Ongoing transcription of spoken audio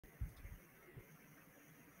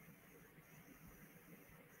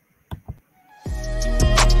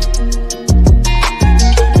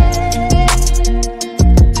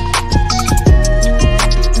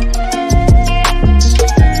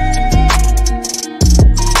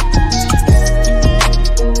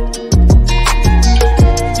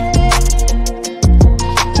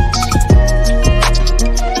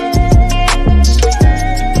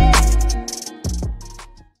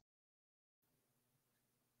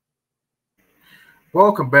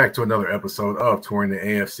Welcome back to another episode of Touring the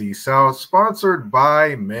AFC South, sponsored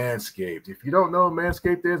by Manscaped. If you don't know what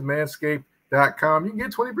Manscaped is, manscaped.com. You can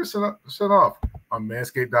get 20% off on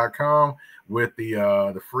manscaped.com with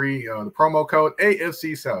the free the promo code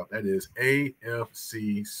AFC South. That is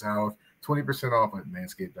AFC South. 20% off at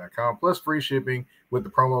manscaped.com plus free shipping with the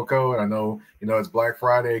promo code. I know, it's Black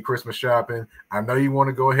Friday, Christmas shopping. I know you want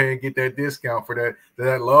to go ahead and get that discount for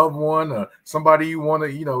that loved one, somebody you want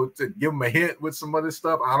to give them a hint with some other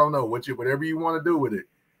stuff. I don't know whatever you want to do with it.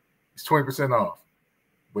 It's 20% off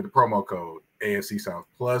with the promo code AFC South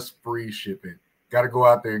plus free shipping. Got to go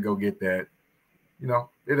out there and go get that.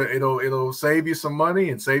 It'll save you some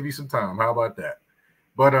money and save you some time. How about that?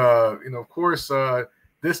 But of course,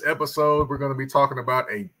 this episode, we're going to be talking about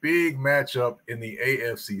a big matchup in the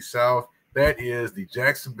AFC South. That is the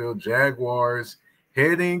Jacksonville Jaguars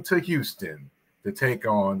heading to Houston to take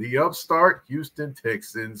on the upstart Houston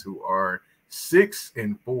Texans, who are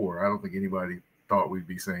 6-4. I don't think anybody thought we'd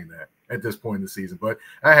be saying that at this point in the season. But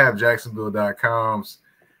I have Jacksonville.com's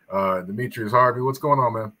Demetrius, Harvey. What's going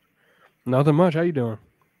on, man? Nothing much. How you doing?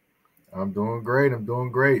 I'm doing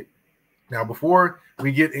great. Now, before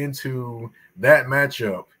we get into that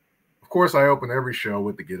matchup, of course, I open every show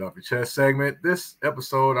with the Get Off Your Chest segment. This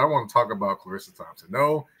episode, I want to talk about Clarissa Thompson.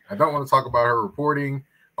 No, I don't want to talk about her reporting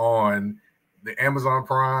on the Amazon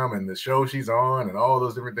Prime and the show she's on and all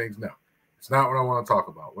those different things. No, it's not what I want to talk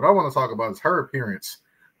about. What I want to talk about is her appearance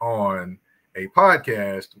on a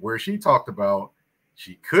podcast where she talked about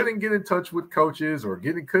she couldn't get in touch with coaches or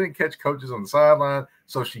couldn't catch coaches on the sideline,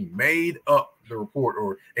 so she made up the report,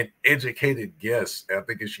 or an educated guess, I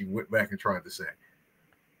think, as she went back and tried to say.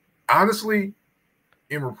 Honestly,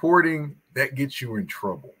 in reporting, that gets you in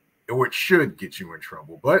trouble, or it should get you in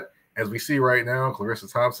trouble. But as we see right now, Clarissa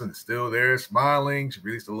Thompson is still there, smiling. She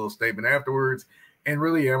released a little statement afterwards, and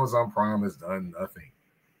really Amazon Prime has done nothing.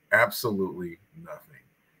 Absolutely nothing.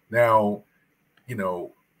 Now,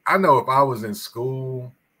 I know if I was in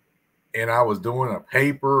school and I was doing a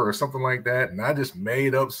paper or something like that, and I just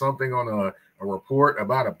made up something on a report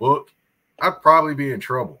about a book, I'd probably be in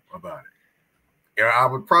trouble about it. I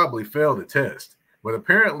would probably fail the test. But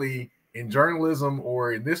apparently in journalism,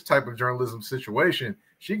 or in this type of journalism situation,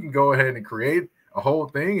 she can go ahead and create a whole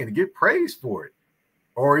thing and get praised for it.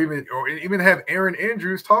 Or even have Aaron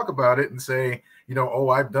Andrews talk about it and say,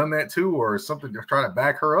 I've done that too, or something to try to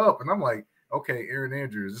back her up. And I'm like, okay, Aaron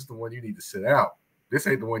Andrews, this is the one you need to sit out. This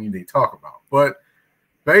ain't the one you need to talk about. But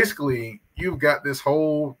basically, you've got this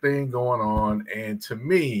whole thing going on. And to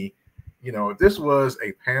me, if this was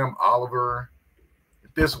a Pam Oliver,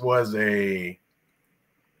 if this was a,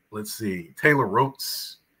 Taylor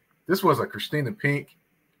Rooks, this was a Christina Pink,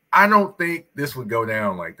 I don't think this would go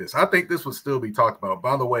down like this. I think this would still be talked about.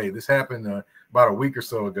 By the way, this happened about a week or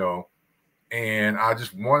so ago, and I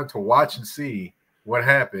just wanted to watch and see what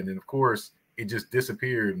happened. And, of course, it just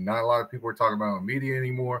disappeared. Not a lot of people are talking about it on media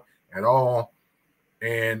anymore at all.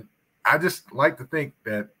 And I just like to think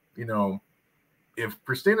that, if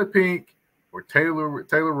Christina Pink or Taylor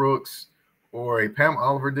Rooks or a Pam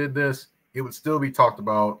Oliver did this, it would still be talked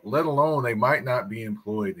about, let alone they might not be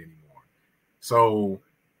employed anymore. So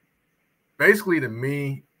basically, to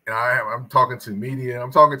me, and I'm talking to media,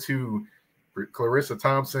 I'm talking to Clarissa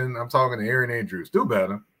Thompson, I'm talking to Aaron Andrews, do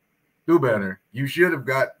better. You should have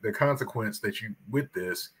got the consequence that you with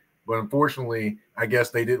this, but unfortunately, I guess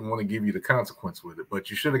they didn't want to give you the consequence with it. But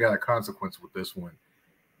you should have got a consequence with this one,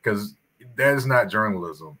 because that is not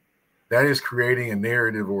journalism. That is creating a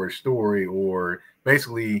narrative or a story, or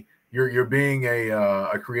basically you're being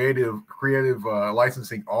a creative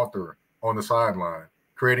licensing author on the sideline,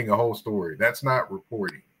 creating a whole story. That's not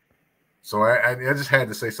reporting. So I just had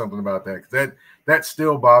to say something about that, because that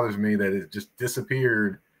still bothers me that it just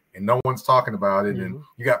disappeared and no one's talking about it. Mm-hmm. And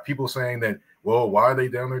you got people saying that, well, why are they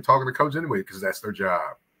down there talking to coach anyway? Because that's their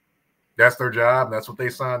job. That's their job. That's what they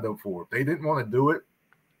signed up for. If they didn't want to do it,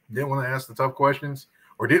 didn't want to ask the tough questions,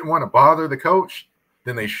 or didn't want to bother the coach,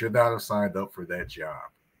 then they should not have signed up for that job.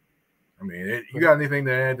 I mean, you got anything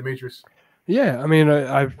to add, Demetrius? Yeah, I mean,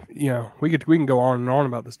 we can go on and on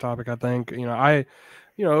about this topic. I think,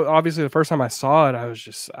 obviously the first time I saw it, I was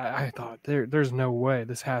just, I thought there's no way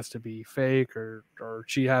this has to be fake, or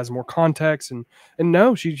she has more context, and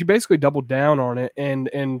no, she basically doubled down on it,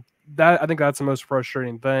 and that, I think that's the most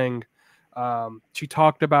frustrating thing. She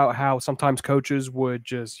talked about how sometimes coaches would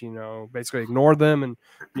just, basically ignore them and,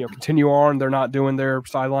 continue on. They're not doing their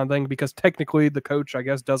sideline thing because technically the coach, I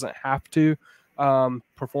guess, doesn't have to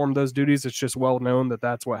perform those duties. It's just well known that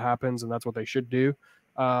that's what happens and that's what they should do.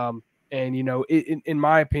 And, in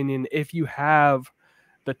my opinion, if you have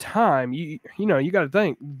the time, you got to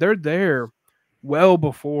think they're there well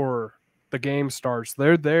before the game starts.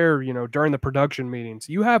 They're there, during the production meetings.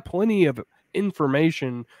 You have plenty of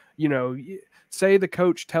information, say the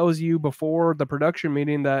coach tells you before the production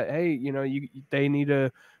meeting that, hey, they need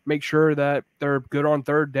to make sure that they're good on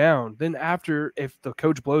third down. Then after, if the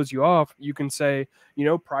coach blows you off, you can say,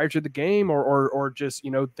 prior to the game, or just,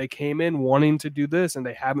 they came in wanting to do this and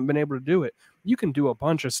they haven't been able to do it. You can do a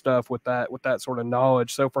bunch of stuff with that sort of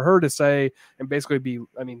knowledge. So for her to say and basically be,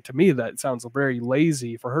 I mean, to me, that sounds very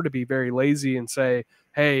lazy. For her to be very lazy and say,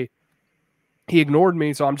 hey, he ignored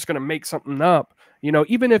me, so I'm just going to make something up.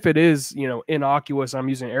 Even if it is, innocuous, I'm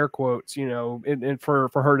using air quotes, and for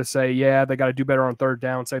her to say, yeah, they got to do better on third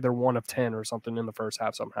down, say they're 1 of 10 or something in the first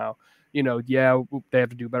half somehow, yeah, they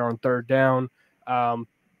have to do better on third down.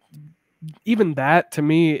 Even that to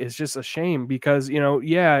me is just a shame because,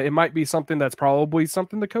 yeah, it might be something that's probably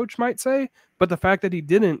something the coach might say, but the fact that he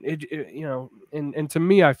didn't, and to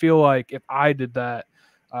me, I feel like if I did that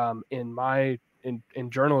in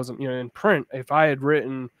journalism, in print, if I had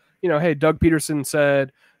written, hey, Doug Peterson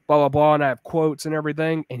said blah, blah, blah, and I have quotes and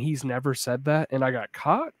everything, and he's never said that, and I got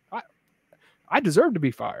caught, I deserve to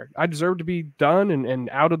be fired. I deserve to be done and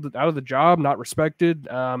out of the job, not respected.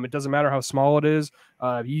 It doesn't matter how small it is.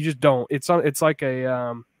 You just don't. It's like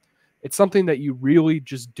it's something that you really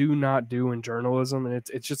just do not do in journalism, and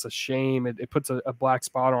it's just a shame. It puts a black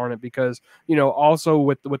spot on it because, also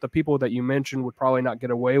with the people that you mentioned would probably not get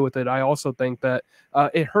away with it. I also think that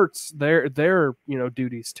it hurts their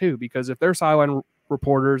duties too, because if they're sideline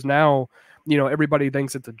reporters now, everybody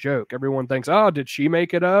thinks it's a joke. Everyone thinks, oh, did she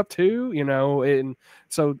make it up too? And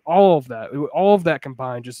so all of that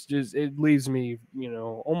combined just it leaves me,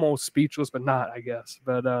 almost speechless, but not, I guess.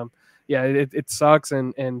 But yeah, it sucks.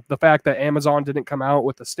 And the fact that Amazon didn't come out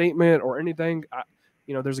with a statement or anything,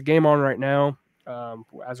 there's a game on right now.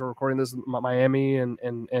 As we're recording this, Miami and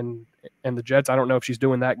the Jets. I don't know if she's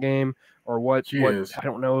doing that game or what. She is. I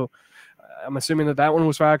don't know. I'm assuming that one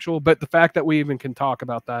was factual, but the fact that we even can talk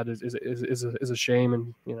about that is a shame,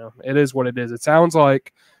 and it is what it is. It sounds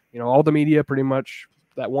like all the media pretty much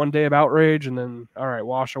that one day of outrage, and then all right,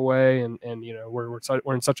 wash away, and we're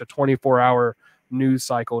in such a 24-hour news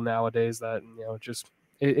cycle nowadays that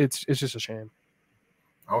it's just a shame.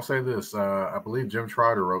 I'll say this: I believe Jim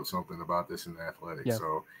Trotter wrote something about this in the Athletic, yeah.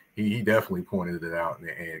 So he definitely pointed it out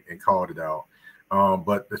and called it out.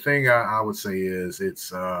 But the thing I would say is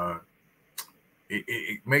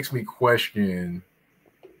it makes me question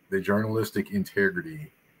the journalistic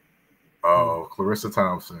integrity of Clarissa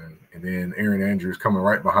Thompson, and then Aaron Andrews coming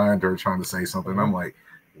right behind her trying to say something. I'm like,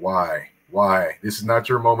 why? This is not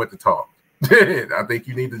your moment to talk. I think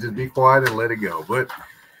you need to just be quiet and let it go. But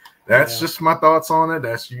that's just my thoughts on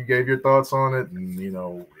it. You gave your thoughts on it, and it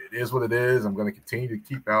is what it is. I'm going to continue to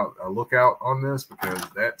keep a lookout on this because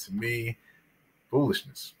that, to me,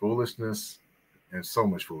 foolishness, and so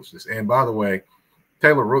much foolishness. And by the way,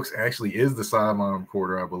 Taylor Rooks actually is the sideline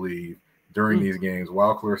reporter, I believe, during these games,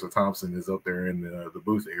 while Clarissa Thompson is up there in the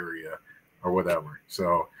booth area or whatever.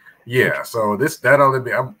 So, yeah. So that ought to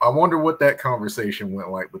be. I wonder what that conversation went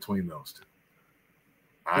like between those two.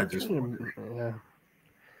 I just wonder.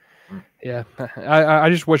 Yeah. I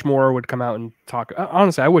just wish more would come out and talk.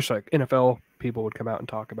 Honestly, I wish like NFL people would come out and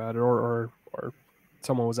talk about it, or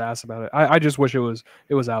someone was asked about it. I just wish it was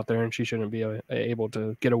out there, and she shouldn't be able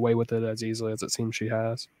to get away with it as easily as it seems she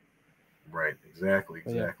has. Right. Exactly.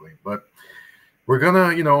 But we're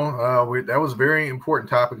gonna, that was a very important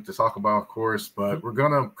topic to talk about, of course. But we're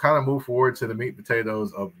gonna kind of move forward to the meat and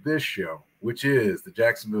potatoes of this show, which is the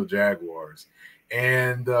Jacksonville Jaguars.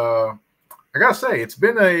 And I gotta say, it's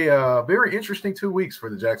been a very interesting 2 weeks for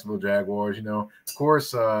the Jacksonville Jaguars. Of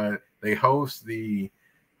course, they host the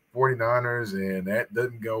 49ers, and that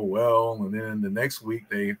doesn't go well. And then the next week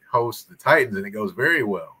they host the Titans, and it goes very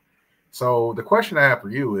well. So the question I have for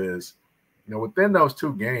you is, within those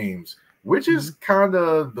 2 games, which is kind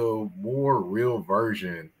of the more real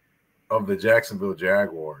version of the Jacksonville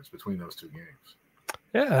Jaguars between those 2 games?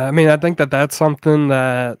 Yeah, I mean, I think that's something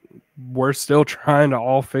that we're still trying to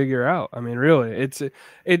all figure out. I mean, really,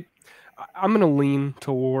 I'm going to lean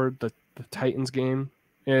toward the Titans game,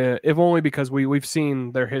 if only because we've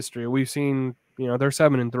seen their history. We've seen, they're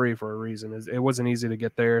 7-3 for a reason. It wasn't easy to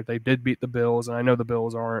get there. They did beat the Bills, and I know the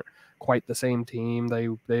Bills aren't quite the same team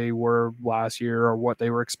they were last year or what they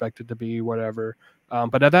were expected to be, whatever.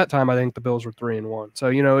 But at that time, I think the Bills were 3-1. So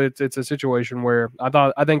it's a situation where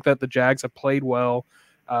I think that the Jags have played well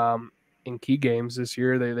in key games this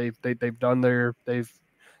year. They've done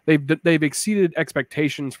they've exceeded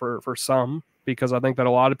expectations for some, because I think that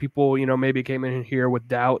a lot of people maybe came in here with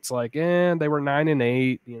doubts like, they were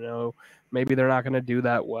 9-8, maybe they're not going to do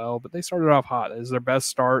that well, but they started off hot. It's their best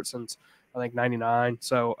start since I think 99.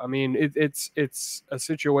 So I mean, it's a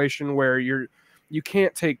situation where you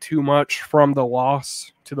can't take too much from the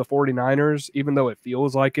loss to the 49ers, even though it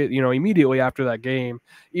feels like it. You know, immediately after that game,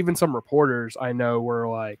 even some reporters I know were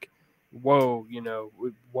like, whoa, you know,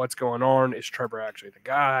 what's going on? Is Trevor actually the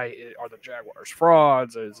guy? Are the Jaguars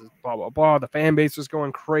frauds? Is blah, blah, blah. The fan base was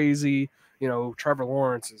going crazy. You know, Trevor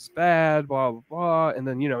Lawrence is bad, blah, blah, blah. And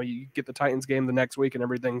then, you know, you get the Titans game the next week and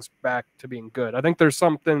everything's back to being good. I think there's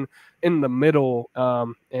something in the middle.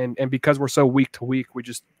 And because we're so week to week, we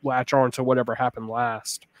just latch on to whatever happened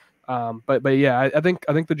last. But yeah, I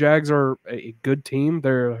think the Jags are a good team.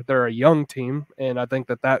 They're a young team. And I think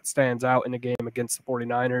that stands out in a game against the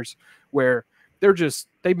 49ers where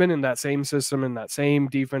they've been in that same system and that same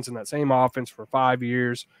defense and that same offense for 5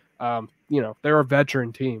 years. You know, they're a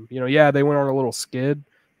veteran team. You know, yeah, they went on a little skid,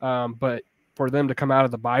 but for them to come out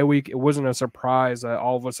of the bye week, it wasn't a surprise that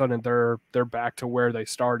all of a sudden they're back to where they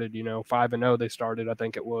started. You know, 5-0 they started, I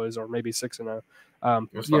think it was, or maybe 6-0.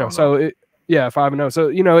 You know, so it. Yeah, 5-0. So,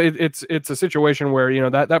 you know, it's a situation where, you know,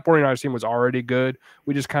 that 49ers team was already good.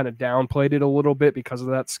 We just kind of downplayed it a little bit because of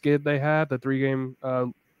that skid they had, the 3-game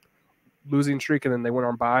losing streak, and then they went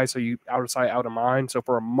on bye. So you out of sight, out of mind. So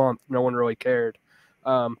for a month, no one really cared.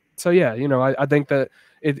 So, yeah, you know, I think that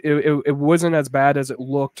it wasn't as bad as it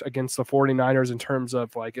looked against the 49ers in terms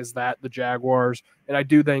of, like, is that the Jaguars? And I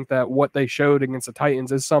do think that what they showed against the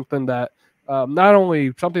Titans is something that not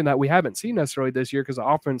only something that we haven't seen necessarily this year because the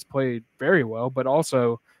offense played very well, but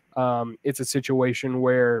also it's a situation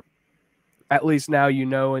where at least now you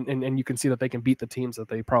know and you can see that they can beat the teams that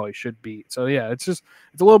they probably should beat. So, yeah, it's a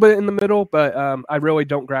little bit in the middle, but I really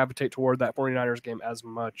don't gravitate toward that 49ers game as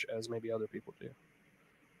much as maybe other people do.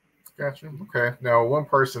 Gotcha. Okay. Now, one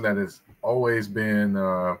person that has always been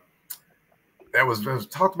that was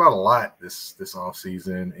talked about a lot this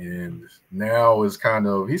offseason, and now he's kind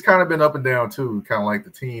of been up and down too, kind of like the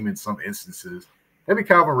team in some instances. That'd be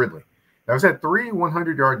Calvin Ridley. Now he's had 3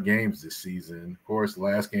 100-yard games this season. Of course, the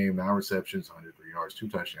last game, 9 receptions, 103 yards, 2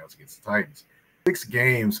 touchdowns against the Titans. 6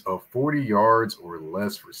 games of 40 yards or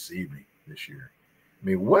less receiving this year. I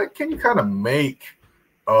mean, what can you kind of make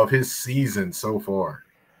of his season so far?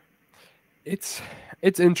 It's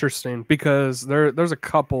interesting because there's a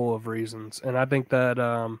couple of reasons, and I think that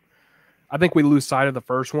I think we lose sight of the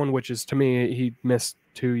first one, which is, to me, he missed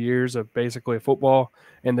 2 years of basically football,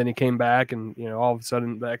 and then he came back, and, you know, all of a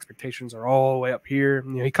sudden the expectations are all the way up here.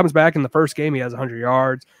 You know, he comes back in the first game, he has 100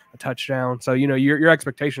 yards, a touchdown, so, you know, your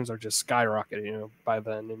expectations are just skyrocketing, you know, by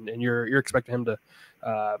then, and you're expecting him to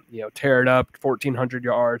you know, tear it up, 1,400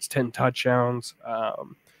 yards, 10 touchdowns.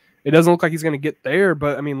 It doesn't look like he's going to get there,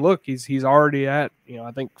 but I mean, look, he's already at, you know,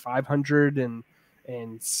 I think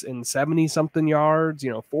 570 something yards,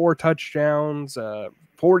 you know, 4 touchdowns,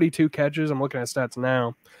 42 catches. I'm looking at stats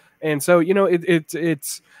now. And so, you know,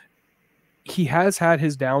 it's he has had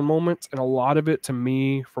his down moments, and a lot of it, to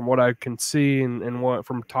me, from what I can see and what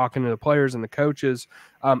from talking to the players and the coaches,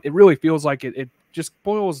 it really feels like it just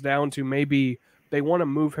boils down to maybe they want to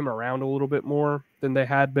move him around a little bit more than they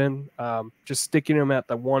had been. Just sticking him at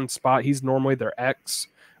the one spot. He's normally their X,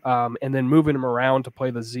 and then moving him around to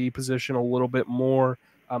play the Z position a little bit more.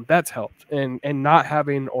 That's helped. And not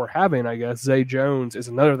having, or having, I guess, Zay Jones is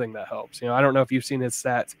another thing that helps. You know, I don't know if you've seen his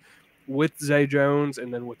stats with Zay Jones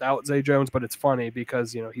and then without Zay Jones, but it's funny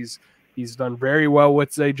because, you know, he's done very well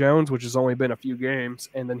with Zay Jones, which has only been a few games,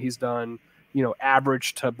 and then he's done, you know,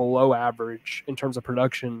 average to below average in terms of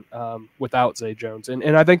production without Zay Jones.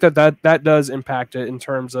 And I think that does impact it in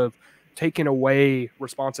terms of taking away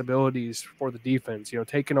responsibilities for the defense, you know,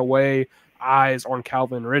 taking away eyes on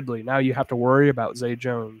Calvin Ridley. Now you have to worry about Zay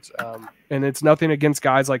Jones. And it's nothing against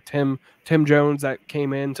guys like Tim Jones that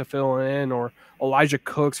came in to fill in, or Elijah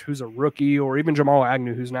Cooks, who's a rookie, or even Jamal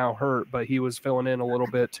Agnew, who's now hurt, but he was filling in a little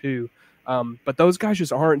bit too. But those guys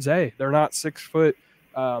just aren't Zay. They're not 6'3"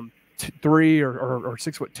 or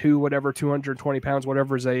 6'2", whatever, 220 pounds,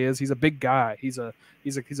 whatever Zay is. He's a big guy. He's a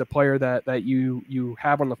player that you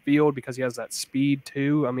have on the field because he has that speed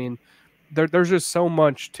too. I mean, there's just so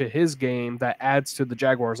much to his game that adds to the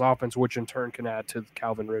Jaguars offense, which in turn can add to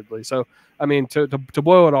Calvin Ridley. So, I mean, to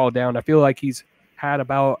boil it all down, I feel like he's had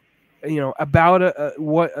about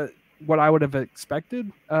what I would have expected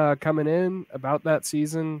coming in about that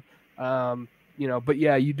season. You know, but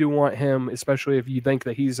yeah, you do want him, especially if you think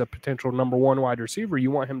that he's a potential number 1 wide receiver, you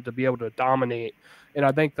want him to be able to dominate. And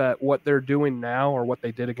I think that what they're doing now, or what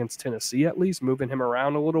they did against Tennessee, at least moving him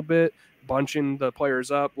around a little bit, bunching the players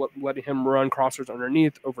up, letting him run crossers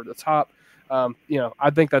underneath, over the top, I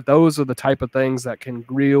think that those are the type of things that can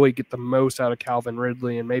really get the most out of Calvin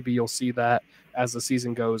Ridley, and maybe you'll see that as the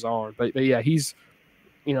season goes on. But yeah, he's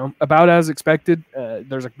about as expected.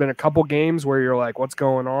 There's been a couple games where you're like, what's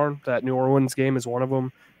going on? That New Orleans game is one of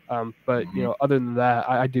them. But other than that,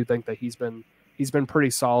 I do think that he's been pretty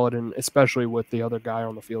solid, and especially with the other guy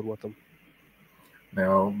on the field with him.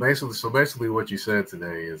 Now, basically, what you said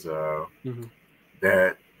today is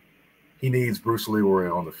that he needs Bruce Leroy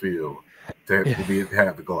on the field to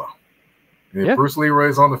have the glow. And if Bruce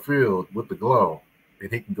Leroy's on the field with the glow, then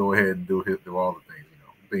he can go ahead and do all the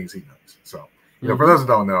things he does. So, for those who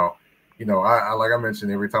don't know, I like I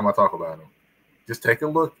mentioned every time I talk about him, just take a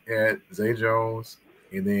look at Zay Jones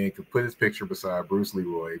and then you can put his picture beside Bruce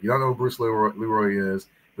Leroy. If you don't know who Bruce Leroy is,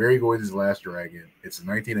 Barry Gordy's Last Dragon. It's a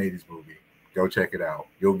 1980s movie. Go check it out.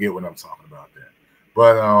 You'll get what I'm talking about there.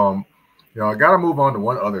 But I got to move on to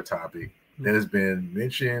one other topic that has been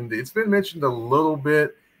mentioned. It's been mentioned a little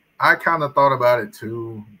bit. I kind of thought about it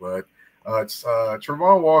too, but it's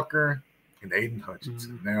Travon Walker and Aiden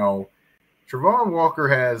Hutchinson. Now, Travon Walker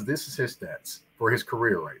this is his stats for his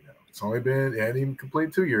career right now. It's only been, it hadn't even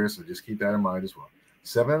completed 2 years, so just keep that in mind as well.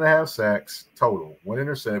 7.5 sacks total, 1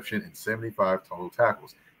 interception, and 75 total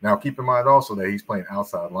tackles. Now, keep in mind also that he's playing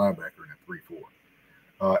outside linebacker in a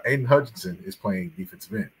 3-4. Aiden Hutchinson is playing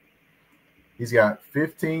defensive end. He's got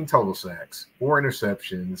 15 total sacks, 4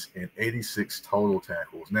 interceptions, and 86 total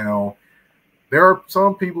tackles. Now, there are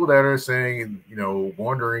some people that are saying,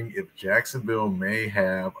 wondering if Jacksonville may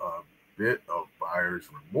have a bit of buyer's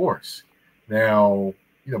remorse. Now,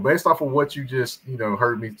 based off of what you just,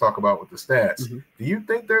 heard me talk about with the stats, do you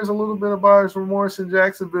think there's a little bit of buyer's remorse in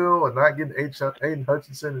Jacksonville and not getting Aiden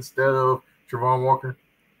Hutchinson instead of Travon Walker?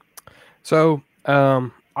 So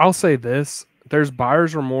I'll say this. There's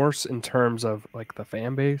buyer's remorse in terms of like the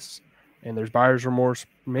fan base, and there's buyer's remorse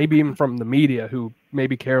maybe even from the media who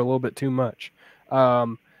maybe care a little bit too much.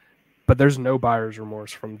 But there's no buyer's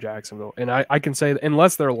remorse from Jacksonville. And I can say,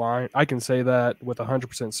 unless they're lying, I can say that with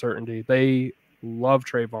 100% certainty. They love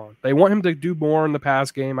Trayvon. They want him to do more in the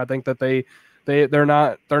pass game. I think that they're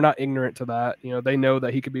not ignorant to that. They know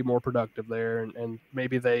that he could be more productive there, and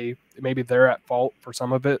maybe they're at fault for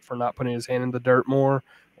some of it, for not putting his hand in the dirt more,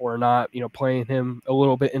 or not, playing him a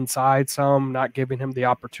little bit inside some, not giving him the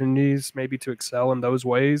opportunities maybe to excel in those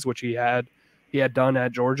ways, which he had done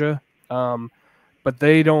at Georgia. But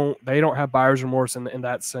they don't have buyer's remorse in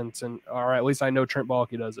that sense, or at least I know Trent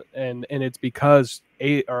Baalke does it, and it's because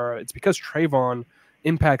Trayvon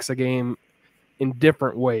impacts the game in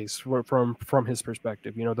different ways from his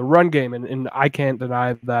perspective. The run game, and I can't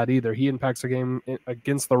deny that either. He impacts the game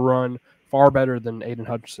against the run far better than Aiden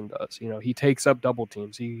Hutchinson does. He takes up double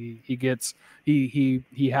teams. He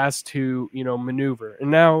has to maneuver.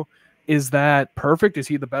 And now, is that perfect? Is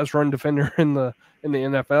he the best run defender in the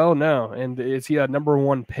NFL? No. And is he a number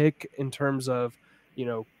one pick in terms of,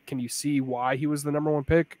 can you see why he was the number one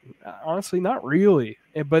pick? Honestly, not really.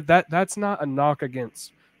 But that's not a knock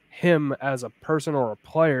against him as a person or a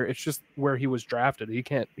player. It's just where he was drafted. He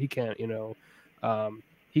can't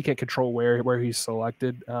control where he's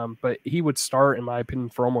selected. But he would start, in my opinion,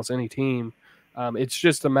 for almost any team. It's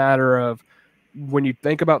just a matter of, when you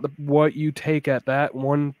think about what you take at that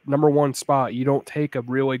number one spot, you don't take a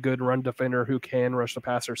really good run defender who can rush the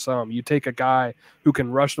passer some. You take a guy who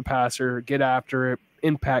can rush the passer, get after it,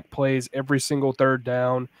 impact plays every single third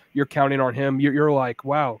down. You're counting on him. You're like,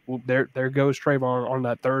 wow, well, there goes Trayvon on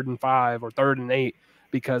that 3rd and 5 or 3rd and 8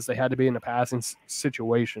 because they had to be in a passing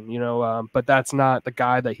situation, but that's not the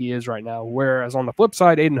guy that he is right now. Whereas on the flip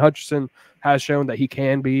side, Aiden Hutchinson has shown that he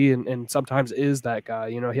can be and sometimes is that guy.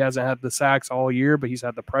 He hasn't had the sacks all year, but he's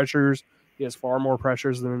had the pressures. He has far more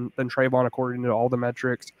pressures than Trayvon according to all the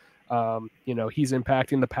metrics. He's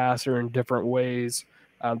impacting the passer in different ways.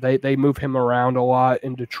 They move him around a lot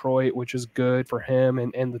in Detroit, which is good for him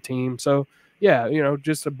and the team. So, yeah,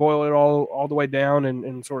 just to boil it all the way down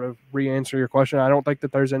and sort of re-answer your question, I don't think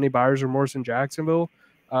that there's any buyer's remorse in Jacksonville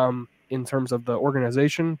in terms of the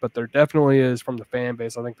organization, but there definitely is from the fan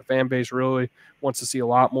base. I think the fan base really wants to see a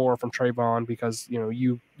lot more from Trayvon because,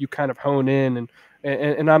 you kind of hone in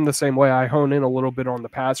and I'm the same way. I hone in a little bit on the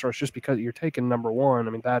pass rush just because you're taking number one.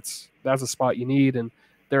 I mean, that's a spot you need, and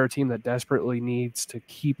they're a team that desperately needs to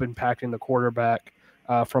keep impacting the quarterback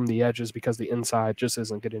from the edges because the inside just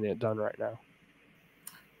isn't getting it done right now.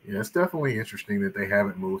 Yeah, it's definitely interesting that they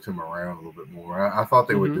haven't moved him around a little bit more. I thought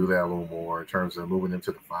they would do that a little more in terms of moving him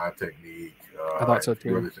to the 5 technique. I thought so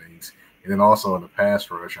too. Other things. And then also in the pass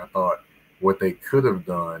rush, I thought what they could have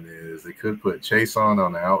done is they could put Chase on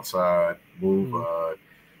the outside, move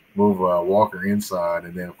move Walker inside,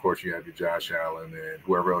 and then of course you have your Josh Allen and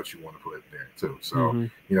whoever else you want to put there too. So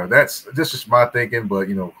that's just my thinking. But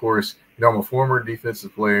of course, I'm a former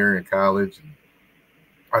defensive player in college, and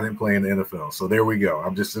I didn't play in the NFL. So there we go.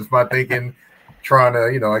 It's my thinking, trying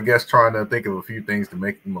to think of a few things to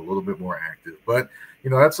make them a little bit more active. But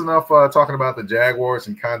that's enough talking about the Jaguars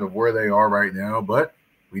and kind of where they are right now. But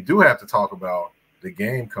we do have to talk about the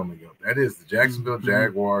game coming up. That is the Jacksonville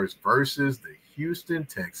Jaguars versus the Houston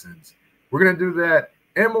Texans. We're going to do that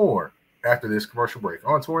and more after this commercial break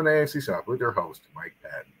on Touring the AFC South with their host, Mike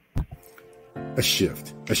Patton. A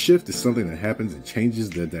shift. A shift is something that happens and changes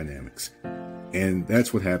the dynamics. And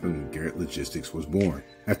that's what happened when Garrett Logistics was born.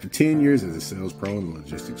 After 10 years as a sales pro in the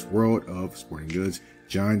logistics world of sporting goods,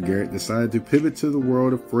 John Garrett decided to pivot to the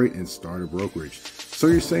world of freight and start a brokerage. So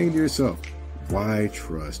you're saying to yourself, why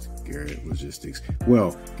trust Garrett Logistics?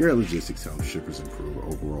 Well, Garrett Logistics helps shippers improve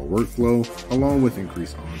overall workflow, along with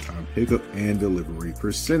increased on-time pickup and delivery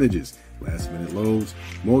percentages. Last-minute loads,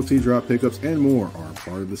 multi-drop pickups, and more are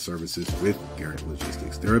part of the services with Garrett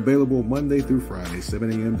Logistics. They're available Monday through Friday,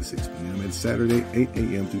 7 a.m. to 6 p.m., and Saturday, 8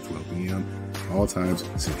 a.m. to 12 p.m., all times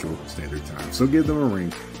Central Standard Time. So give them a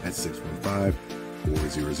ring at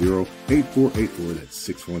 615-400-8484. That's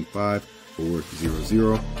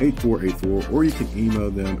 615-400-8484, or you can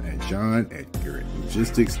email them at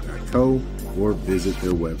john@garrettlogistics.co or visit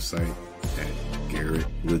their website at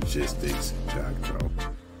garrettlogistics.co.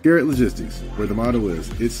 Garrett Logistics, where the motto is,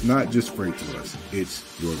 it's not just freight to us, it's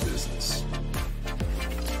your business.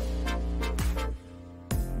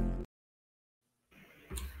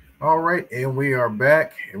 All right, and we are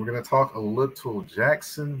back, and we're going to talk a little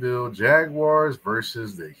Jacksonville Jaguars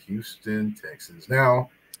versus the Houston Texans. Now,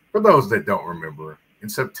 for those that don't remember, in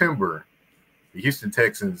September, the Houston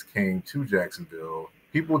Texans came to Jacksonville.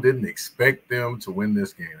 People didn't expect them to win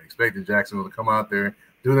this game. They expected Jacksonville to come out there,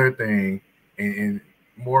 do their thing, and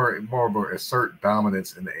more of an assert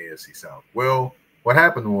dominance in the AFC South. Well, what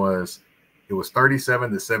happened was it was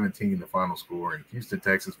 37-17 the final score, and Houston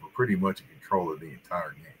Texans were pretty much in control of the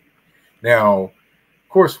entire game. Now, of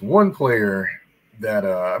course, one player that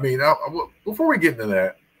before we get into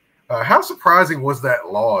that, how surprising was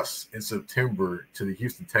that loss in September to the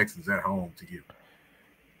Houston Texans at home to you?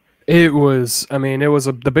 It was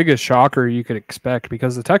the biggest shocker you could expect,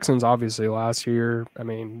 because the Texans obviously last year,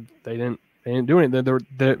 they didn't do anything.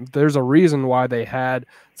 There's a reason why they had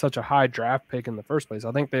such a high draft pick in the first place.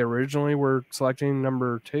 I think they originally were selecting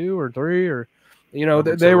number 2 or 3, or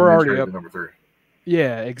they were already up number 3.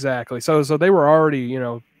 Yeah, exactly. So they were already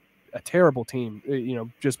a terrible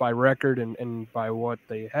team, just by record and by what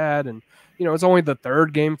they had, and it's only the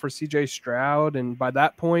third game for CJ Stroud, and by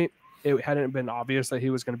that point it hadn't been obvious that he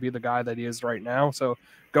was going to be the guy that he is right now. So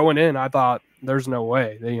going in, I thought there's no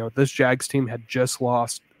way. This Jags team had just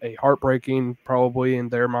lost a heartbreaking, probably in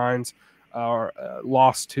their minds,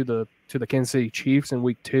 loss to the Kansas City Chiefs in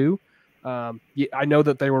week 2. I know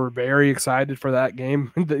that they were very excited for that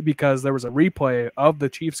game because there was a replay of the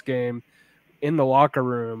Chiefs game in the locker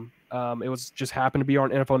room. It was just happened to be on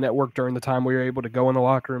NFL Network during the time we were able to go in the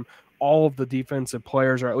locker room. All of the defensive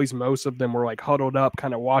players, or at least most of them, were like huddled up,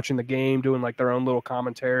 kind of watching the game, doing like their own little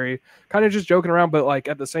commentary, kind of just joking around. But like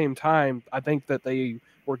at the same time, I think that they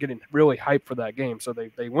were getting really hyped for that game. So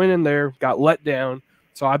they went in there, got let down.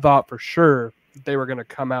 So I thought for sure they were going to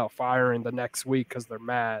come out firing the next week because they're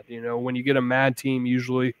mad. When you get a mad team,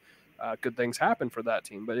 usually good things happen for that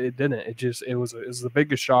team, but it didn't. It was the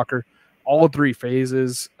biggest shocker. All 3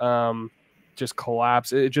 phases just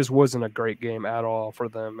collapsed. It just wasn't a great game at all for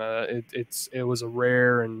them. It was a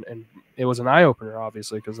rare and it was an eye opener,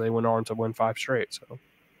 obviously, because they went on to win 5 straight. So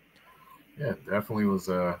yeah, definitely was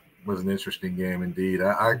an interesting game indeed.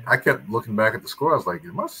 I kept looking back at the score. I was like,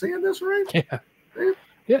 am I seeing this right? Yeah.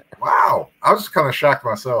 Yeah. Wow. I was just kind of shocked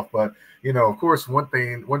myself. But, of course, one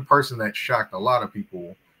person that shocked a lot of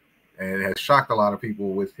people and has shocked a lot of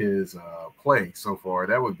people with his play so far,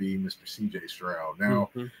 that would be Mr. CJ Stroud.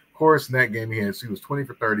 Now, of course, in that game, he was 20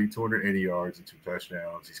 for 30, 280 yards and 2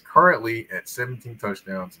 touchdowns. He's currently at 17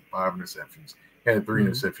 touchdowns and 5 interceptions. He had a 3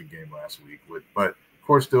 interception game last week, but of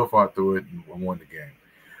course, still fought through it and won the game.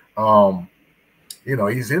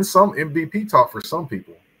 He's in some MVP talk for some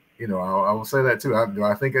people. I will say that too.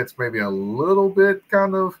 I think that's maybe a little bit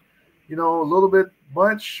kind of, a little bit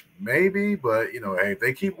much, maybe. But, hey, if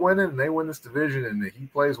they keep winning and they win this division and he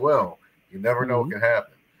plays well, you never know what can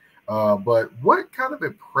happen. But what kind of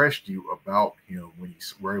impressed you about him when you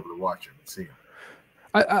were able to watch him and see him?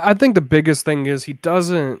 I think the biggest thing is he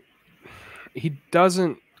doesn't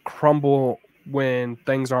crumble when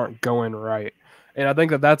things aren't going right. And I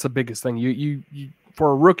think that that's the biggest thing. You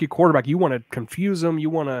for a rookie quarterback, you want to confuse him. You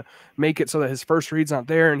want to make it so that his first read's not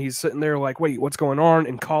there, and he's sitting there like, wait, what's going on?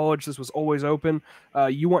 In college, this was always open.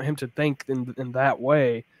 You want him to think in that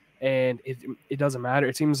way, and it doesn't matter.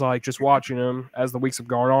 It seems like just watching him as the weeks have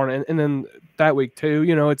gone on, and then that week too,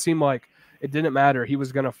 it seemed like it didn't matter. He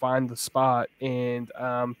was going to find the spot, and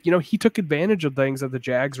he took advantage of things that the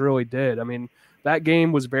Jags really did. I mean, that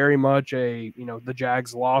game was very much the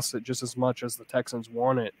Jags lost it just as much as the Texans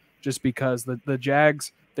won it, just because the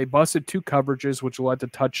Jags, they busted 2 coverages, which led to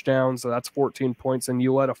touchdowns. So that's 14 points. And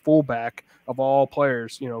you let a fullback of all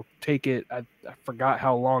players, take it. I forgot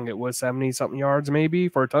how long it was, 70 something yards maybe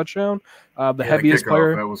for a touchdown. The heaviest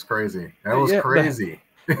player. That was crazy. That was crazy.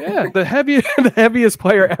 The heaviest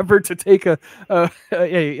player ever to take a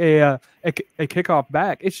kickoff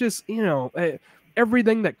back. It's just,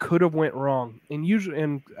 everything that could have went wrong. And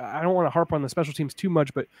I don't want to harp on the special teams too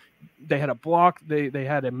much, but they had a block. They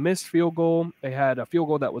had a missed field goal. They had a field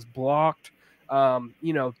goal that was blocked. That's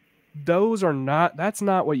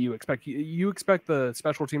not what you expect. You expect the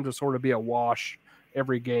special teams to sort of be a wash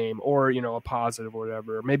every game, or a positive or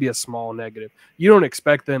whatever, or maybe a small negative. You don't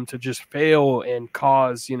expect them to just fail and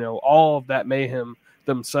cause all of that mayhem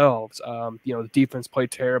themselves. The defense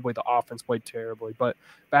played terribly, the offense played terribly. But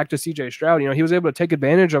back to CJ Stroud, he was able to take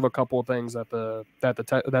advantage of a couple of things that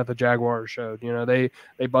the Jaguars showed.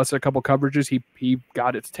 They busted a couple coverages. He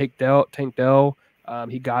got it to Tank Dell.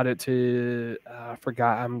 He got it to I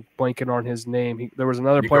forgot. I'm blanking on his name. There was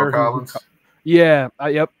another player. Collins.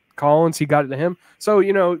 Yep. Collins, he got it to him. So,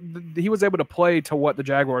 he was able to play to what the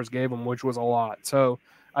Jaguars gave him, which was a lot. So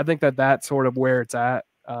I think that's sort of where it's at.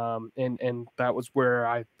 And that was where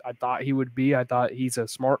I thought he would be. I thought he's a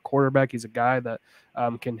smart quarterback. He's a guy that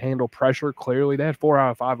can handle pressure. Clearly, they had 4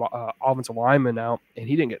 out of 5 offensive linemen out, and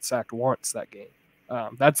he didn't get sacked once that game.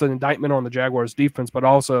 That's an indictment on the Jaguars defense, but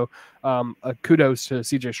also a kudos to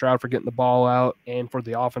CJ Stroud for getting the ball out and for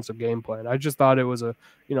the offensive game plan. I just thought it was a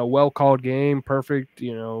well-called game, perfect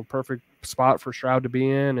spot for Stroud to be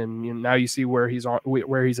in, and now you see where he's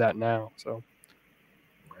at now. So.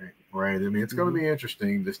 Right. I mean, it's going to be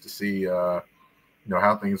interesting just to see,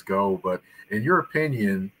 how things go. But in your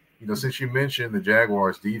opinion, since you mentioned the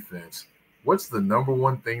Jaguars defense, what's the number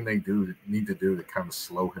one thing they need to do to kind of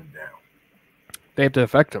slow him down? They have to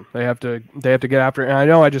affect him. They have to get after him. And I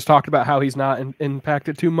know I just talked about how he's not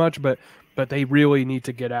impacted too much, but they really need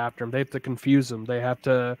to get after him. They have to confuse him. They have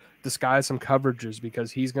to disguise some coverages because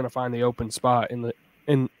he's going to find the open spot in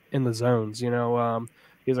the zones.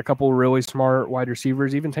 He has a couple of really smart wide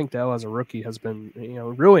receivers. Even Tank Dell as a rookie has been,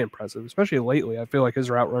 really impressive, especially lately. I feel like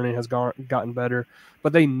his route running has gotten better,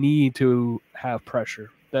 but they need to have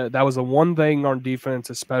pressure. That was the one thing on defense,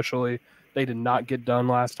 especially they did not get done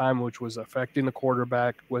last time, which was affecting the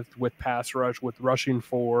quarterback with pass rush, with rushing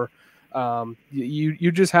 4.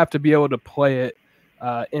 You just have to be able to play it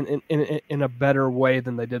in a better way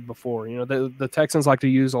than they did before. The Texans like to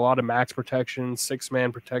use a lot of max protections,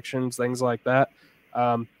 6-man protections, things like that.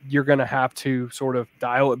 You're going to have to sort of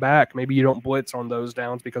dial it back. Maybe you don't blitz on those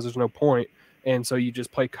downs because there's no point. And so you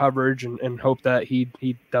just play coverage and hope that he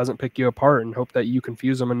doesn't pick you apart and hope that you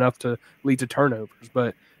confuse him enough to lead to turnovers.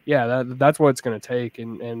 But yeah, that's what it's going to take.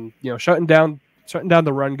 And shutting down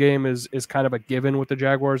the run game is kind of a given with the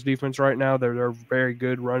Jaguars defense right now. They're very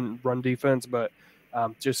good run defense, but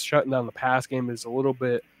just shutting down the pass game is a little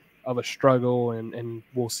bit of a struggle, and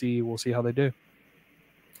we'll see how they do.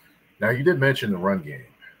 Now, you did mention the run game,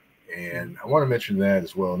 and I want to mention that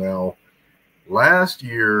as well. Now, last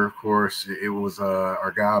year, of course, it was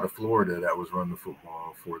our guy out of Florida that was running the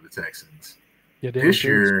football for the Texans. Yeah, this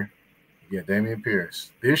year, Damian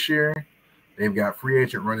Pierce. This year, they've got free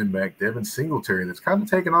agent running back Devin Singletary that's kind of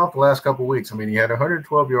taken off the last couple of weeks. I mean, he had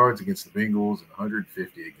 112 yards against the Bengals and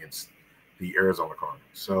 150 against the Arizona Cardinals.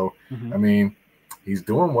 So, I mean, he's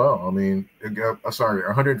doing well. I mean,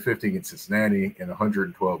 150 against Cincinnati and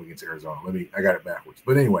 112 against Arizona. I got it backwards.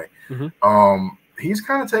 But anyway, he's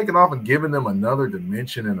kind of taken off and given them another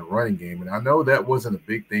dimension in the running game. And I know that wasn't a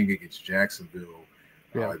big thing against Jacksonville,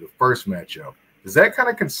 the first matchup. Does that kind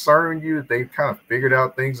of concern you that they've kind of figured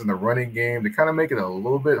out things in the running game to kind of make it a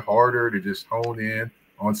little bit harder to just hone in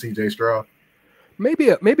on CJ Stroud? Maybe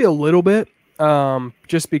a little bit.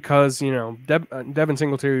 Just because, Devin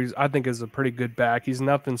Singletary, I think, is a pretty good back. He's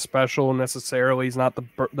nothing special necessarily. He's not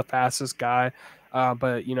the fastest guy,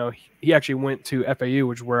 but he actually went to FAU,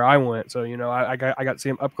 which is where I went. So I got to see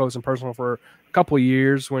him up close and personal for a couple of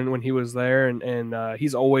years when he was there, and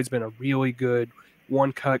he's always been a really good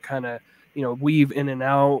one cut kind of weave in and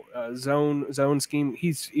out zone scheme.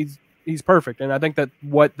 He's he's perfect. And I think that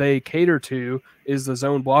what they cater to is the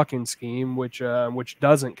zone blocking scheme, which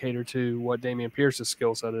doesn't cater to what Dameon Pierce's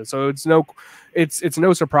skill set is. So it's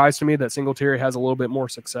no surprise to me that Singletary has a little bit more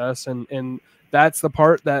success, and that's the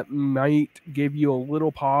part that might give you a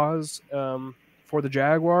little pause for the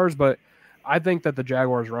Jaguars. But I think that the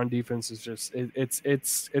Jaguars' run defense is just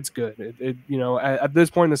it's good. At this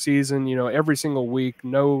point in the season, every single week,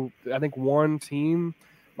 I think one team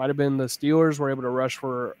might have been the Steelers were able to rush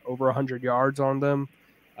for over 100 yards on them.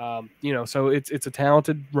 So it's a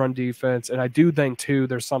talented run defense, and I do think too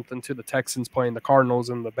there's something to the Texans playing the Cardinals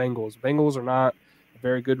and the Bengals. Bengals are not a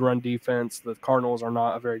very good run defense. The Cardinals are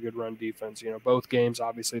not a very good run defense. Both games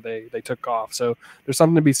obviously they took off, so there's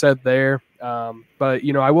something to be said there. But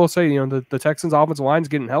I will say the Texans offensive line's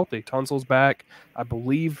getting healthy. Tunsil's back, I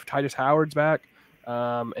believe. Titus Howard's back.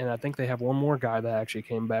 And I think they have one more guy that actually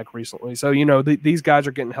came back recently. So, these guys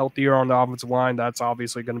are getting healthier on the offensive line. That's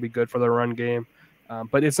obviously going to be good for their run game.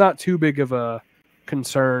 But it's not too big of a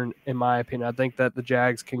concern, in my opinion. I think that the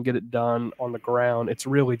Jags can get it done on the ground. It's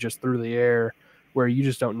really just through the air where you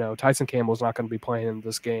just don't know. Tyson Campbell's not going to be playing in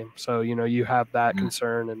this game. So, you have that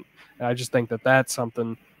concern. And I just think that that's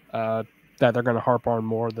something that they're going to harp on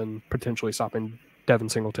more than potentially stopping Devin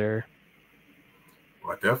Singletary.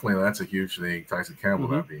 Well, definitely, that's a huge thing. Tyson Campbell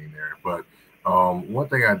not being there, but one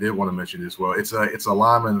thing I did want to mention as well. It's a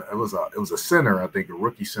lineman. It was a center, I think, a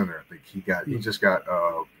rookie center. I think he just got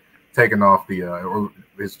taken off or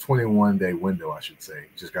his 21-day window, I should say.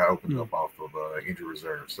 Just got opened up off of injury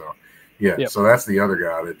reserve. So so that's the other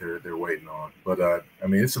guy that they're waiting on. But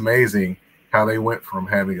it's amazing how they went from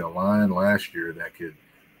having a line last year that could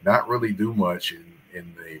not really do much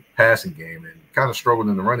in the passing game and kind of struggled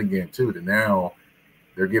in the running game too, to now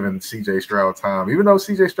they're giving C.J. Stroud time, even though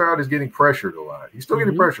C.J. Stroud is getting pressured a lot. He's still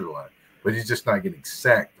getting pressured a lot, but he's just not getting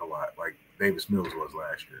sacked a lot like Davis Mills was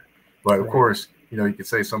last year. But, of course, you could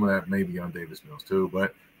say some of that may be on Davis Mills too.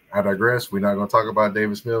 But I digress. We're not going to talk about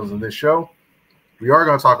Davis Mills in this show. We are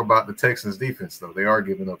going to talk about the Texans' defense, though. They are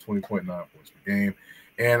giving up 20.9 points per game.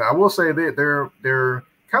 And I will say that they're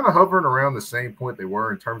kind of hovering around the same point they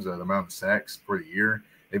were in terms of the amount of sacks for the year.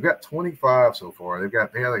 They've got 25 so far. They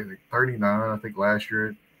had like 39, I think, last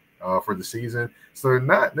year for the season. So they're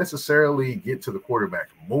not necessarily get to the quarterback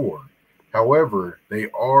more. However, they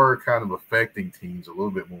are kind of affecting teams a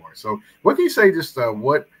little bit more. So what can you say just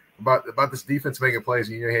what about this defense making plays?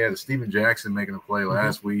 You had Steven Jackson making a play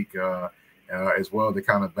last week as well to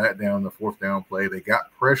kind of bat down the fourth down play. They got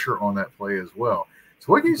pressure on that play as well.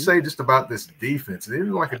 So what can you say just about this defense? It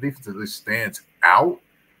isn't like a defense that just stands out,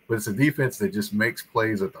 but it's a defense that just makes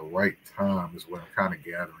plays at the right time is what I'm kind of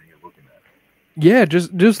gathering and looking at. Yeah,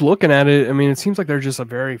 just looking at it, it seems like they're just a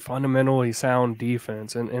very fundamentally sound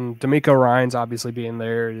defense. And D'Amico Ryan's obviously being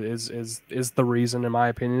there is the reason, in my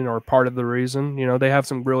opinion, or part of the reason. They have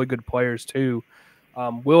some really good players too.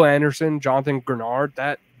 Will Anderson, Jonathan Grenard,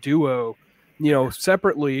 that duo,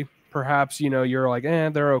 separately, perhaps, you're like,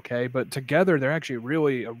 they're okay. But together, they're actually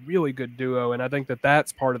a really good duo. And I think that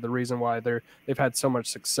that's part of the reason why they've had so much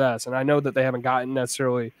success. And I know that they haven't gotten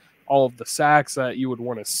necessarily all of the sacks that you would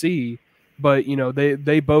want to see, but,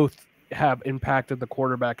 they both have impacted the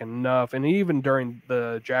quarterback enough. And even during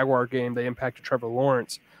the Jaguar game, they impacted Trevor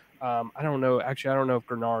Lawrence. I don't know if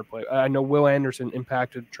Grenard played. I know Will Anderson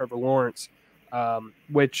impacted Trevor Lawrence,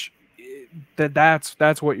 which –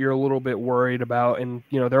 that's what you're a little bit worried about. And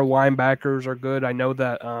their linebackers are good. I know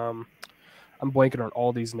that I'm blanking on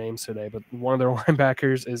all these names today, but one of their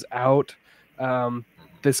linebackers is out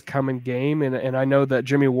this coming game, and I know that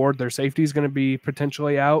Jimmy Ward, their safety, is going to be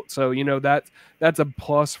potentially out. So that's a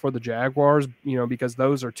plus for the Jaguars, because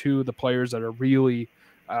those are two of the players that are really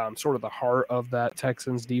sort of the heart of that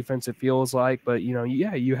Texans defense, it feels like. But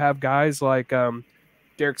you have guys like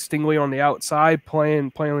Derek Stingley on the outside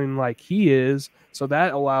playing like he is, so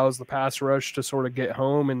that allows the pass rush to sort of get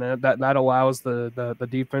home, and that allows the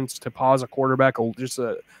defense to pause a quarterback just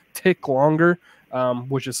a tick longer,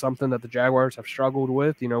 which is something that the Jaguars have struggled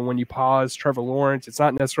with. When you pause Trevor Lawrence, it's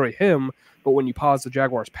not necessarily him, but when you pause the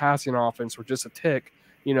Jaguars passing offense for just a tick,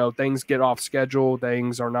 things get off schedule,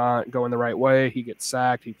 things are not going the right way, he gets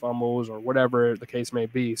sacked, he fumbles, or whatever the case may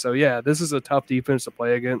be. So this is a tough defense to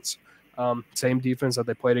play against. Same defense that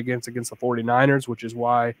they played against the 49ers, which is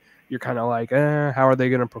why you're kind of like, how are they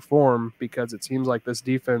going to perform? Because it seems like this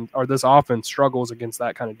defense or this offense struggles against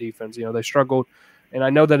that kind of defense. They struggled, and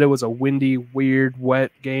I know that it was a windy, weird,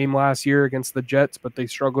 wet game last year against the Jets, but they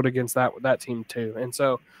struggled against that team too. And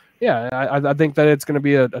so, I think that it's going to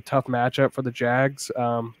be a tough matchup for the Jags.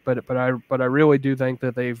 But I really do think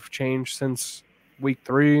that they've changed since week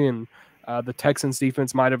 3, and The Texans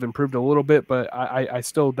defense might have improved a little bit, but I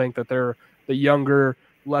still think that they're the younger,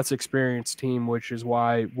 less experienced team, which is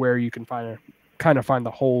where you can find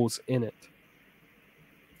the holes in it.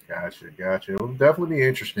 Gotcha. It will definitely be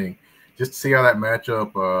interesting just to see how that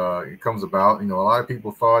matchup it comes about. A lot of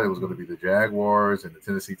people thought it was going to be the Jaguars and the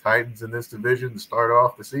Tennessee Titans in this division to start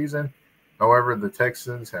off the season. However, the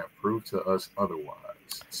Texans have proved to us otherwise.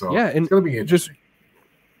 So yeah, and it's going to be interesting.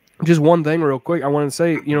 Just one thing real quick. I want to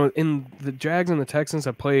say, in the Jags and the Texans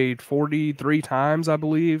have played 43 times, I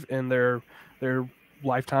believe, in their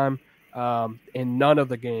lifetime. And none of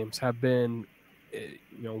the games have been,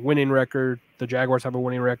 winning record. The Jaguars have a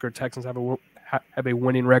winning record. Texans have a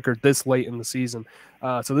winning record this late in the season.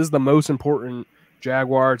 So this is the most important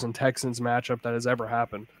Jaguars and Texans matchup that has ever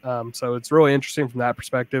happened. So it's really interesting from that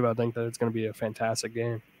perspective. I think that it's going to be a fantastic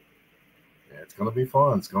game. Yeah, it's going to be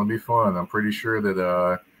fun. I'm pretty sure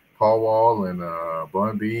that Paul Wall and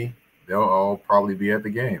Bun B, they'll all probably be at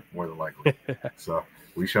the game more than likely. So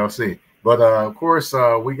we shall see. But of course,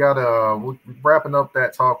 we're wrapping up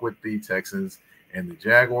that talk with the Texans and the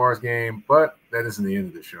Jaguars game. But that isn't the end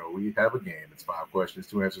of the show. We have a game. It's 5 questions,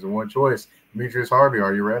 2 answers, and 1 choice. Demetrius, Harvey,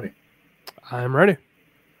 are you ready? I'm ready.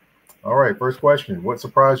 All right. First question: what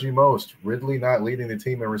surprised you most? Ridley not leading the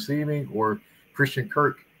team in receiving, or Christian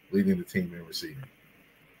Kirk leading the team in receiving?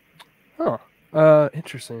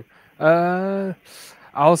 Interesting.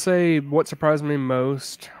 I'll say what surprised me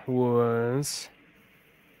most was,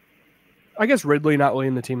 I guess, Ridley not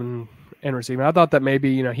leading the team in receiving. I thought that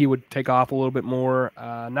maybe he would take off a little bit more,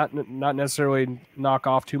 not necessarily knock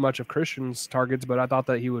off too much of Christian's targets, but I thought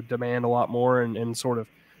that he would demand a lot more and sort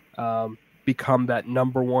of become that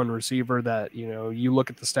number one receiver that you look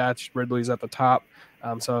at the stats, Ridley's at the top.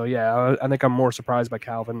 So yeah, I think I'm more surprised by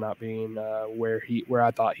Calvin not being where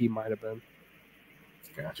I thought he might have been.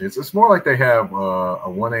 Gotcha. It's more like they have a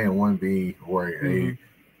 1A and 1B or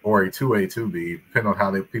a 2A, 2B, depending on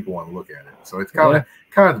how people want to look at it. So it's kind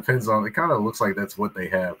of depends on. It kind of looks like that's what they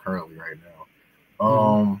have currently right now.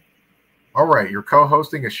 All right, you're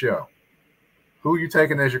co-hosting a show. Who are you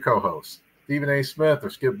taking as your co-host? Stephen A. Smith or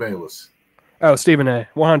Skip Bayless? Oh, Stephen A.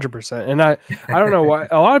 100%. And I don't know why.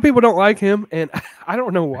 A lot of people don't like him, and I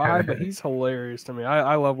don't know why, but he's hilarious to me.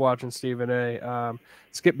 I love watching Stephen A.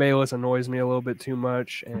 Skip Bayless annoys me a little bit too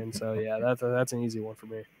much, and so yeah, that's an easy one for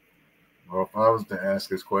me. Well, if I was to ask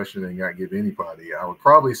this question and not give anybody, I would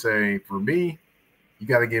probably say for me, you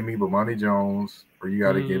got to give me Bomani Jones, or you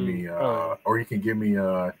got to give me, or you can give me,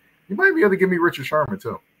 you might be able to give me Richard Sherman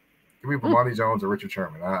too. Give me Bomani Jones or Richard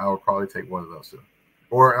Sherman. I would probably take one of those two.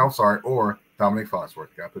 Or Dominic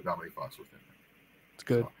Foxworth. Got to put Dominic Foxworth in there. It's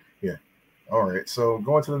good. So, yeah. All right. So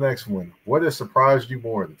going to the next one. What has surprised you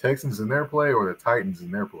more, the Texans in their play or the Titans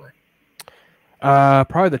in their play?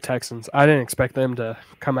 Probably the Texans. I didn't expect them to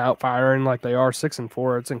come out firing like they are,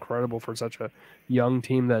 6-4. It's incredible for such a young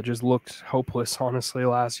team that just looked hopeless, honestly,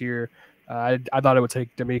 last year. I thought it would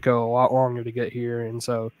take D'Amico a lot longer to get here, and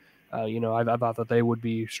so I thought that they would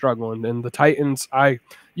be struggling. And the Titans,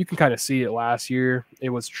 you can kind of see it last year. It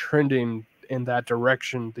was trending in that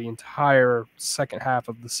direction the entire second half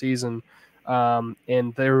of the season.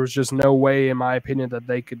 And there was just no way, in my opinion, that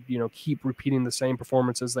they could, keep repeating the same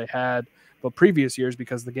performances they had the previous years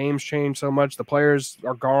because the game's changed so much. The players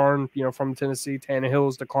are gone, from Tennessee.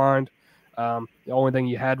 Tannehill's declined. The only thing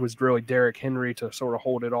you had was really Derrick Henry to sort of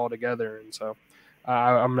hold it all together. And so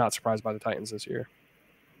I'm not surprised by the Titans this year.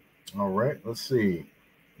 All right, let's see.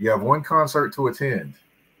 You have one concert to attend.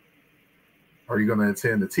 Are you going to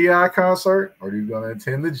attend the T.I. concert or are you going to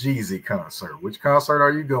attend the Jeezy concert? Which concert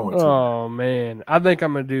are you going to? Oh, man. I think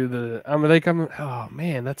I'm going to do oh,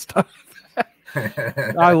 man, that's tough.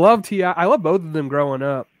 I love T.I. I love both of them growing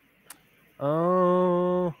up.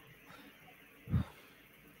 I'm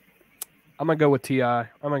going to go with T.I.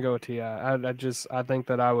 I think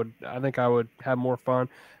I would have more fun.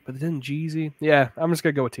 But then Jeezy, yeah, I'm just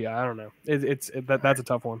gonna go with T.I. I don't know. That's a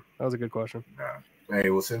tough one. That was a good question. Nah. Hey,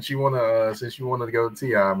 well, since you wanted to go to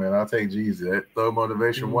T.I., man, I'll take Jeezy. That Thug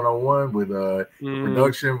Motivation 101 with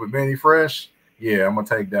production with Manny Fresh. Yeah, I'm gonna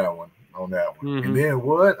take that one on that one. And then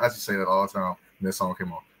what? I just say that all the time when that song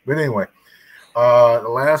came on. But anyway, the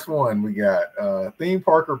last one we got theme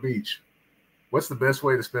park or beach. What's the best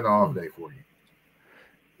way to spend an off day for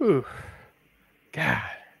you? Ooh, God.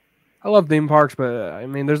 I love theme parks, but I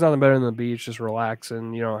mean, there's nothing better than the beach. Just relax,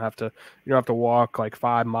 and you don't have to walk like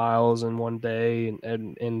 5 miles in one day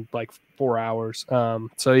and in like 4 hours.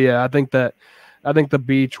 So yeah, I think the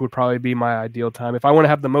beach would probably be my ideal time. If I want to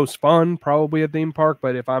have the most fun, probably a theme park.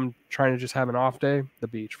 But if I'm trying to just have an off day, the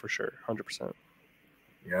beach for sure, 100%.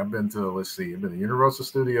 Yeah, I've been to, let's see, I've been to Universal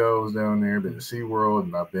Studios down there, been to SeaWorld,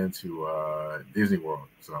 and I've been to Disney World.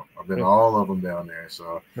 So I've been to all of them down there.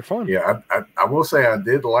 So they're fun. Yeah, I will say I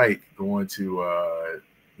did like going to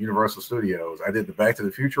Universal Studios. I did the Back to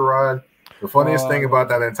the Future ride. The funniest thing about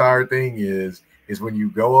that entire thing is when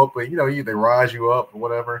you go up, and they rise you up or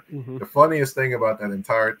whatever. Mm-hmm. The funniest thing about that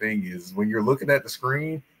entire thing is when you're looking at the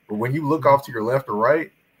screen, but when you look off to your left or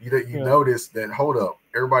right, you notice that, hold up,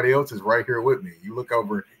 everybody else is right here with me. You look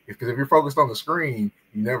over, because if you're focused on the screen,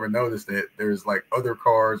 you never notice that there's like other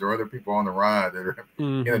cars or other people on the ride that are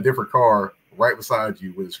in a different car right beside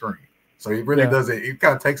you with a screen. So it really doesn't, it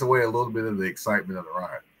kind of takes away a little bit of the excitement of the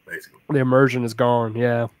ride, basically. The immersion is gone.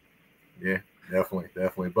 Yeah. Yeah,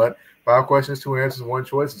 definitely. But 5 questions, 2 answers, 1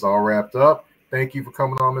 choice is all wrapped up. Thank you for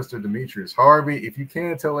coming on, Mr. Demetrius Harvey. If you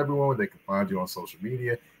can, tell everyone where they can find you on social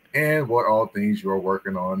media and what all things you're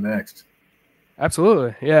working on next.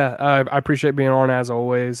 Absolutely. Yeah. I appreciate being on as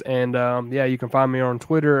always. And you can find me on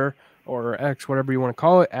Twitter or X, whatever you want to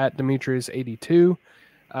call it, at Demetrius82.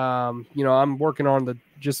 I'm working on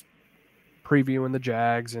just previewing the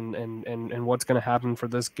Jags and what's going to happen for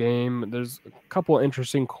this game. There's a couple of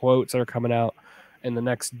interesting quotes that are coming out in the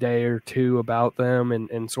next day or two about them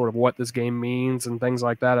and sort of what this game means and things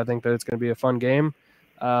like that. I think that it's going to be a fun game.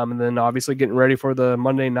 And then obviously getting ready for the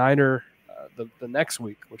Monday Nighter the next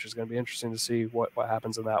week, which is going to be interesting to see what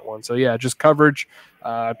happens in that one. So yeah, just coverage.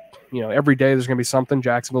 Every day there's going to be something.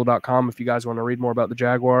 Jacksonville.com if you guys want to read more about the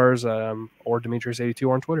Jaguars, or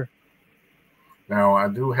Demetrius82 on Twitter. Now I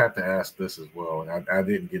do have to ask this as well, and I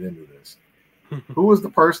didn't get into this. Who was the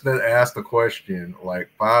person that asked the question like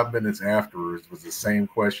 5 minutes afterwards was the same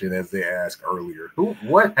question as they asked earlier?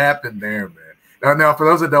 What happened there, man? Now, for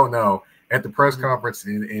those that don't know, at the press conference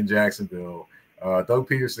in Jacksonville, Doug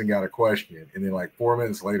Peterson got a question, and then like 4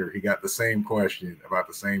 minutes later, he got the same question about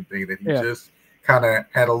the same thing that he just kind of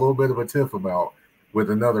had a little bit of a tiff about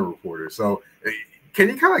with another reporter. So can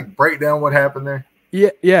you kind of break down what happened there?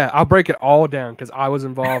 Yeah, I'll break it all down because I was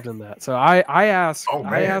involved in that. So I asked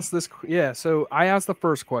this. Yeah, so I asked the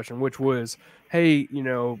first question, which was, hey,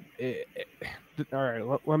 all right,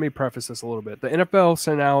 let me preface this a little bit. The NFL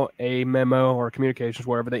sent out a memo or communications,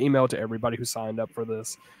 whatever, they emailed to everybody who signed up for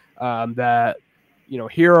this, that,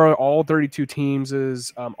 here are all 32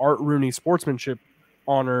 teams' Art Rooney Sportsmanship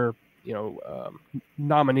Honor,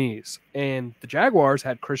 nominees. And the Jaguars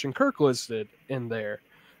had Christian Kirk listed in there.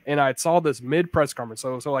 And I saw this mid press conference.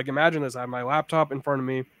 So like imagine this. I have my laptop in front of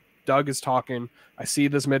me. Doug is talking. I see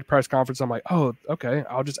this mid press conference. I'm like, oh, okay.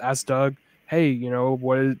 I'll just ask Doug, hey,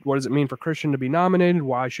 what does it mean for Christian to be nominated?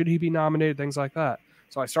 Why should he be nominated? Things like that.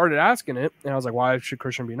 So I started asking it, and I was like, why should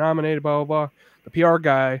Christian be nominated? Blah, blah, blah. The PR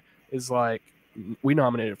guy is like, we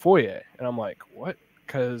nominated Foye. And I'm like, what?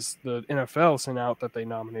 Because the NFL sent out that they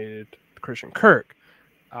nominated Christian Kirk.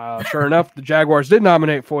 Sure enough, the Jaguars did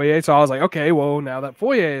nominate Foye, so I was like, okay, well, now that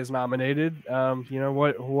Foye is nominated,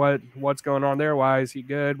 what's going on there? Why is he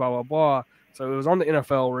good? Blah, blah, blah. So it was on the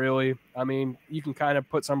NFL, really. I mean, you can kind of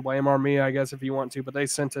put some blame on me, I guess, if you want to, but they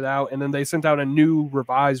sent it out, and then they sent out a new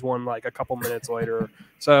revised one like a couple minutes later.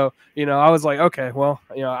 So, I was like, okay, well,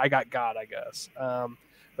 I got God, I guess.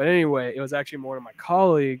 But anyway, it was actually one of my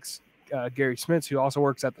colleagues, Gary Smits, who also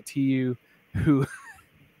works at the TU, who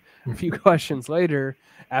a few questions later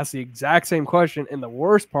asked the exact same question, and the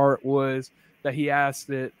worst part was that he asked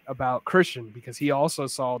it about Christian because he also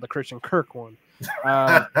saw the Christian Kirk one.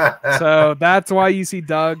 So that's why you see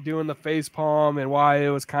Doug doing the face palm and why it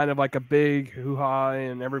was kind of like a big hoo-ha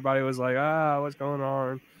and everybody was like, what's going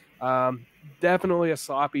on? Definitely a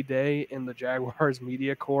sloppy day in the Jaguars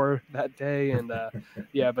media corps that day. And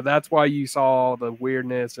but that's why you saw the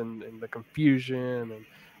weirdness and the confusion and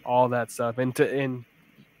all that stuff. And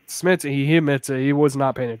Smith, he admits it, he was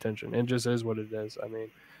not paying attention. It just is what it is. I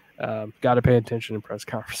mean, got to pay attention in press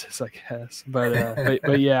conferences, I guess.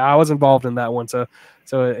 But yeah, I was involved in that one, so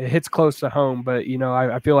it hits close to home. But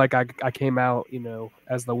I feel like I came out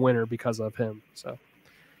as the winner because of him. So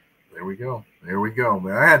there we go,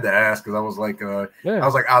 man. I had to ask because I was like, I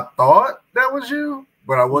thought that was you,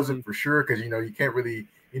 but I wasn't for sure because you can't really.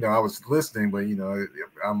 I was listening, but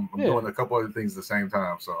I'm doing a couple other things at the same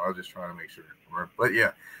time, so I was just trying to make sure. But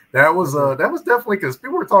yeah, that was definitely because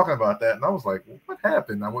people were talking about that, and I was like, well, what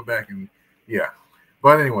happened? I went back and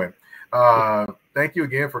but anyway, thank you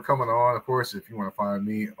again for coming on. Of course, if you want to find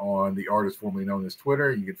me on the artist formerly known as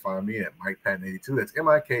Twitter, you can find me at MikePatton82. That's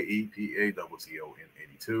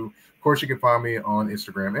MikePatton82. Of course, you can find me on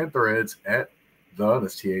Instagram and Threads at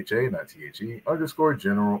that's THA, not THE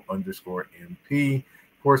 _general_MP. Of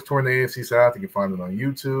course, touring the AFC South, you can find it on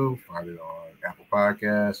YouTube, find it on Apple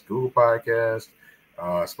Podcasts, Google Podcasts,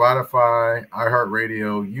 Spotify,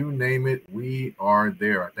 iHeartRadio, you name it, we are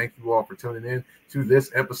there. I thank you all for tuning in to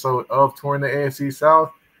this episode of Touring the AFC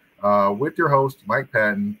South with your host, Mike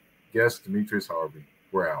Patton, guest Demetrius Harvey.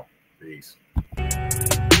 We're out. Peace.